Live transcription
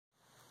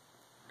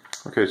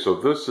Okay, so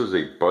this is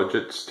a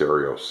budget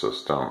stereo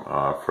system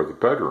for the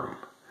bedroom,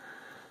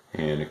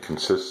 and it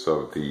consists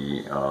of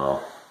the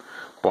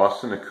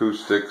Boston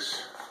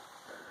Acoustics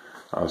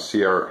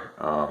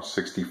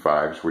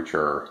CR65s, which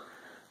are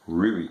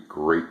really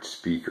great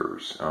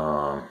speakers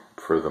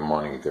for the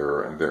money.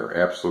 They're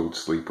absolute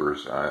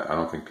sleepers. I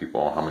don't think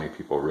how many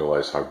people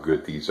realize how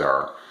good these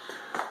are.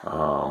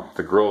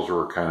 The grills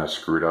were kind of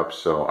screwed up,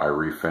 so I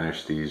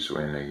refinished these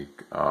in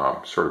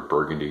a sort of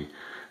burgundy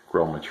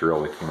grill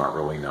material. They came out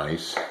really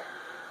nice.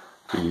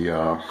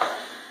 The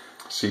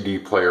CD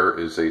player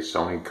is a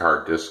Sony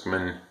Car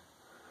Discman.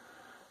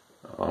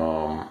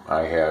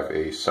 I have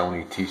a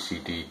Sony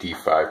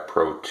TC-D5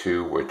 Pro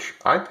 2, which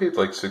I paid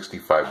like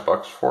 65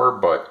 bucks for,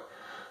 but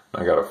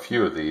I got a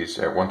few of these.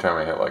 At one time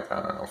I had like,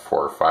 I don't know,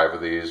 4 or 5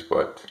 of these,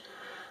 but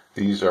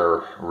these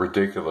are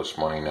ridiculous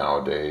money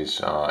nowadays,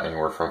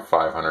 anywhere from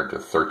 $500 to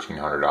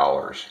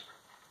 $1,300.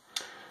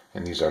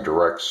 And these are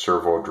direct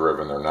servo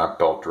driven, they're not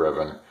belt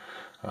driven.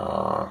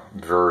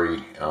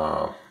 Very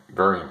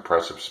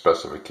impressive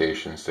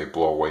specifications. They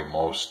blow away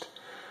most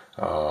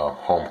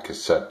home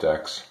cassette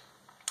decks.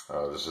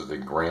 This is the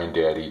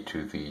granddaddy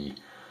to the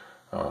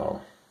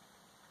Sony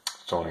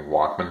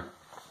Walkman.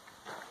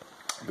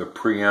 The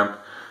preamp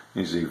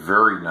is a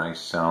very nice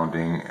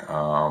sounding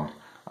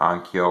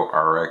Onkyo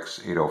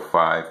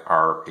RX805,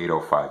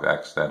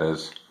 R805X that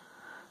is.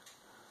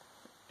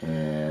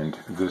 And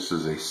this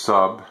is a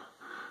sub,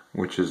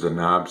 which is a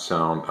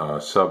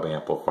Nobsound sub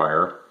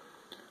amplifier.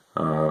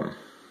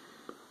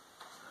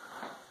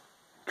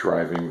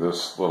 Driving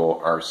this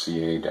little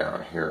RCA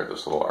down here,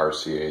 this little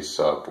RCA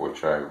sub,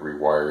 which I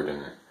rewired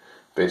and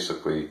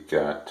basically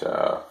got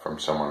from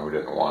someone who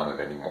didn't want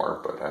it anymore,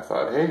 but I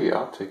thought, hey,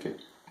 I'll take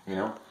it, you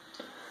know.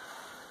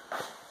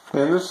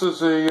 And this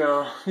is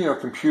a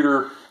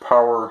computer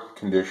power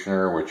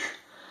conditioner, which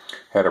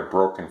had a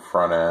broken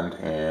front end,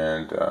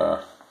 and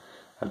I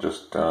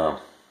just kind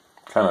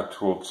of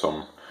tooled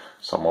some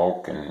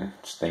oak and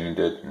stained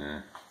it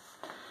and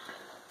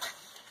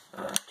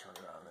turn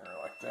it on there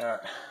like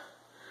that.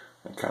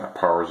 It kind of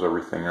powers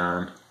everything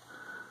on.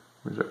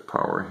 Where's that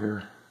power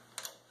here?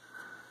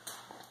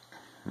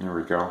 There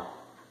we go.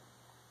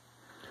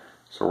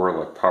 So we're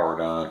like powered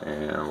on,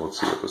 and let's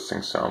see what this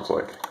thing sounds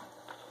like.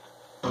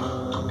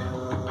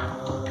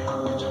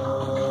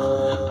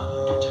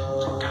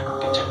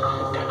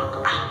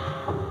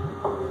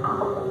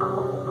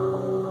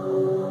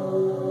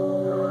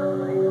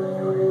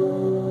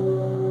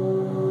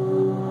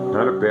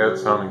 Not a bad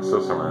sounding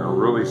system, and it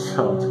really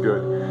sounds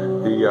good.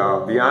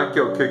 The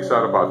Onkyo kicks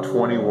out about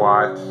 20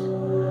 watts,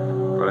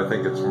 but I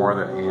think it's more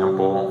than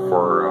ample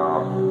for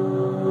a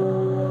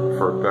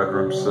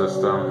bedroom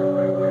system.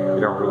 You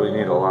don't really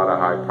need a lot of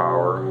high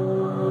power.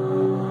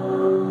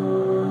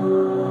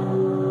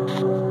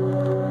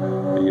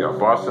 The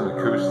Boston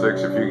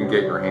Acoustics, if you can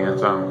get your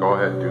hands on them, go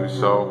ahead and do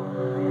so.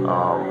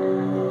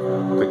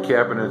 The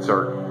cabinets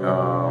are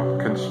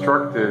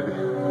constructed, I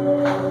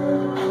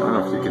don't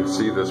know if you can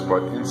see this,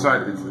 but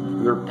inside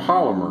they're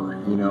polymer,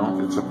 you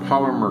know, it's a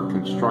polymer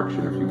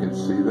construction, if you can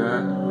see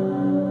that.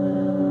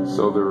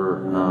 So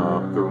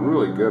they're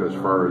really good as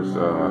far as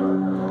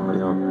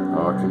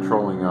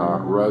controlling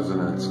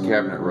resonance,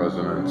 cabinet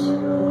resonance.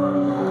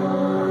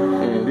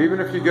 And even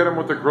if you get them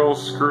with the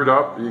grills screwed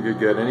up, you could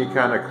get any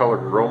kind of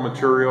colored grill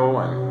material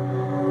and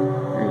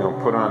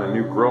put on a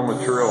new grill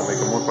material and make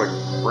them look like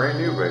brand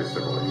new,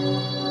 basically.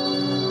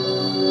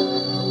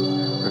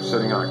 They're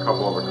sitting on a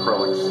couple of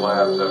acrylic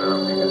slabs. I don't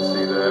know if you can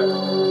see that.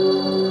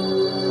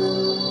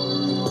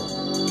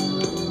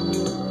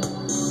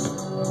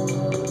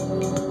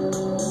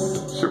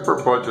 Super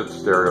budget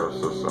stereo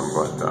system,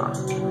 but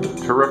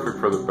terrific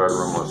for the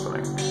bedroom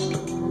listening.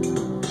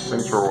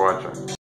 Thanks for watching.